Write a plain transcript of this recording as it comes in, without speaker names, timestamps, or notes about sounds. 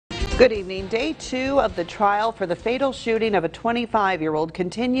Good evening. Day 2 of the trial for the fatal shooting of a 25-year-old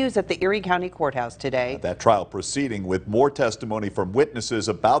continues at the Erie County Courthouse today. That trial proceeding with more testimony from witnesses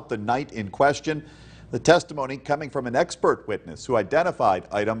about the night in question. The testimony coming from an expert witness who identified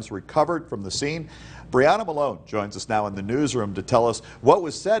items recovered from the scene. Briaunna Malone joins us now in the newsroom to tell us what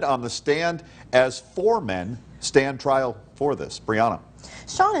was said on the stand as 4 men stand trial for this. Briaunna.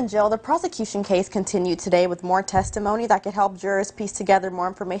 Sean and Jill, the prosecution case continued today with more testimony that could help jurors piece together more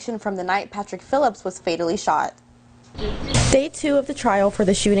information from the night Patrick Phillips was fatally shot. Day 2 of the trial for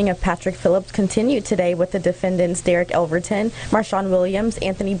the shooting of Patrick Phillips continued today with the defendants Derek Elverton, Marshawn Williams,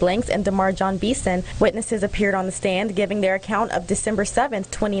 Anthony Blanks, and DeMarjon Beeson. Witnesses appeared on the stand giving their account of December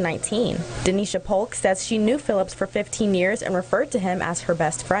 7th, 2019. Denisha Polk says she knew Phillips for 15 years and referred to him as her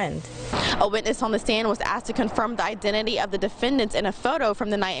best friend. A witness on the stand was asked to confirm the identity of the defendants in a photo from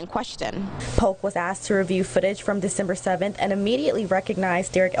the night in question. Polk was asked to review footage from December 7th and immediately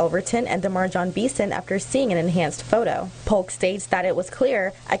recognized Derek Elverton and DeMarjon Beeson after seeing an enhanced photo. Polk states that it was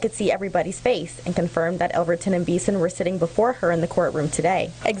clear I could see everybody's face and confirmed that Elverton and Beeson were sitting before her in the courtroom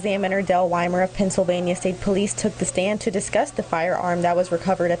today. Examiner Dell Weimer of Pennsylvania State Police took the stand to discuss the firearm that was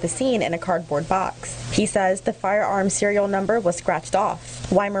recovered at the scene in a cardboard box. He says the firearm serial number was scratched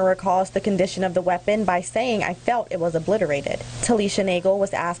off. Weimer recalls the condition of the weapon by saying, "I felt it was obliterated." Talisha Nagel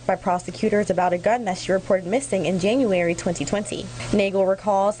was asked by prosecutors about a gun that she reported missing in January 2020. Nagel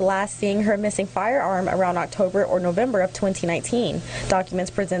recalls last seeing her missing firearm around October or November of 2019.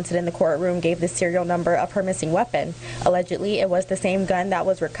 Documents presented in the courtroom gave the serial number of her missing weapon. Allegedly, it was the same gun that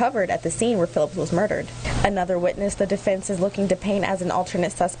was recovered at the scene where Phillips was murdered. Another witness the defense is looking to paint as an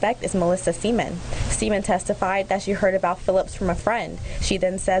alternate suspect is Melissa Seaman. Seaman testified that she heard about Phillips from a friend. She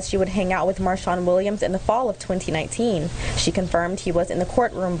then says she would hang out with Marshawn Williams in the fall of 2019. She confirmed he was in the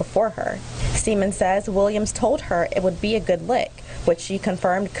courtroom before her. Seaman says Williams told her it would be a good lick, which she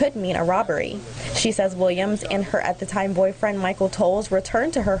confirmed could mean a robbery. She says Williams and her at-the-time boyfriend Michael Tolles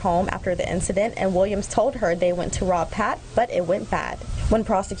returned to her home after the incident, and Williams told her they went to rob Pat, but it went bad. When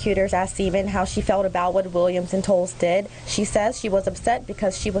prosecutors asked Seaman how she felt about what Williams and Tolles did, she says she was upset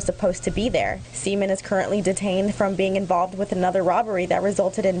because she was supposed to be there. Seaman is currently detained from being involved with another robbery that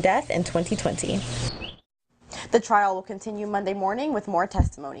resulted in death in 2020. The trial will continue Monday morning with more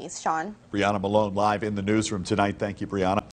testimonies. Sean. Briaunna Malone live in the newsroom tonight. Thank you, Briaunna.